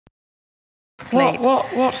Sleep.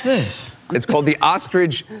 What's this? It's called the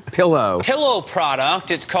ostrich pillow. Pillow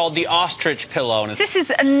product, it's called the ostrich pillow. This is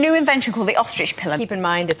a new invention called the ostrich pillow. Keep in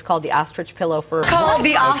mind, it's called the ostrich pillow for... Called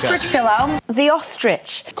the ostrich pillow. The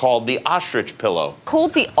ostrich. Called the ostrich pillow.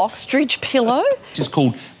 Called the ostrich pillow? This is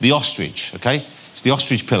called the ostrich, okay? It's the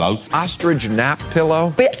ostrich pillow. Ostrich nap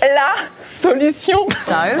pillow. La solution.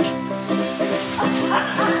 So, you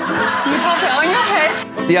pop it on your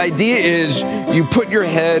head. The idea is you put your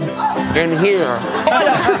head in here.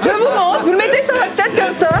 Voilà. Je vous montre. Vous le mettez sur votre tête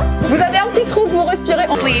comme ça. Vous avez un petit trou pour respirer.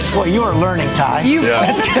 Sleep. Well, you are learning, Ty. You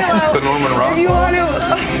fold the pillow. The Norman Rock. You want to...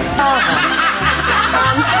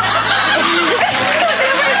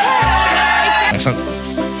 So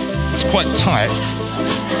it's quite tight.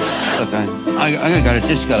 Okay. I'm gonna go to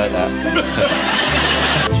disco like that.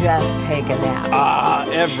 Just take a nap.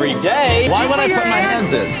 Every day. Why would I put my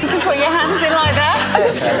hands in? You can put your hands in like that.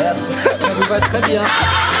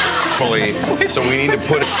 Fully. So we need to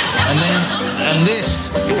put it. And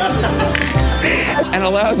this. And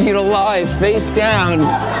allows you to lie face down.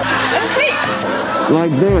 And sleep.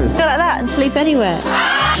 Like this. Go like that and sleep anywhere.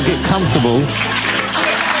 To get comfortable.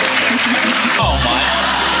 Oh my.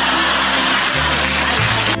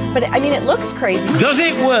 But, I mean, it looks crazy. Does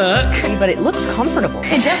it work? But it looks comfortable.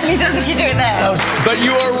 It definitely does if you do it there. But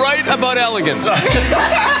you are right about elegant.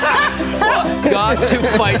 Got to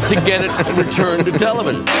fight to get it returned to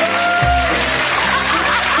television.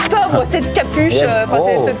 Octobre, cette capuche,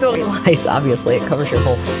 c'est ce tour. Lights, obviously, it covers your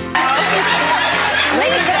whole...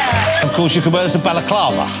 Of course, you could wear it as a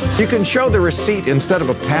balaclava. You can show the receipt instead of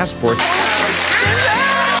a passport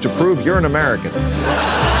to prove you're an American.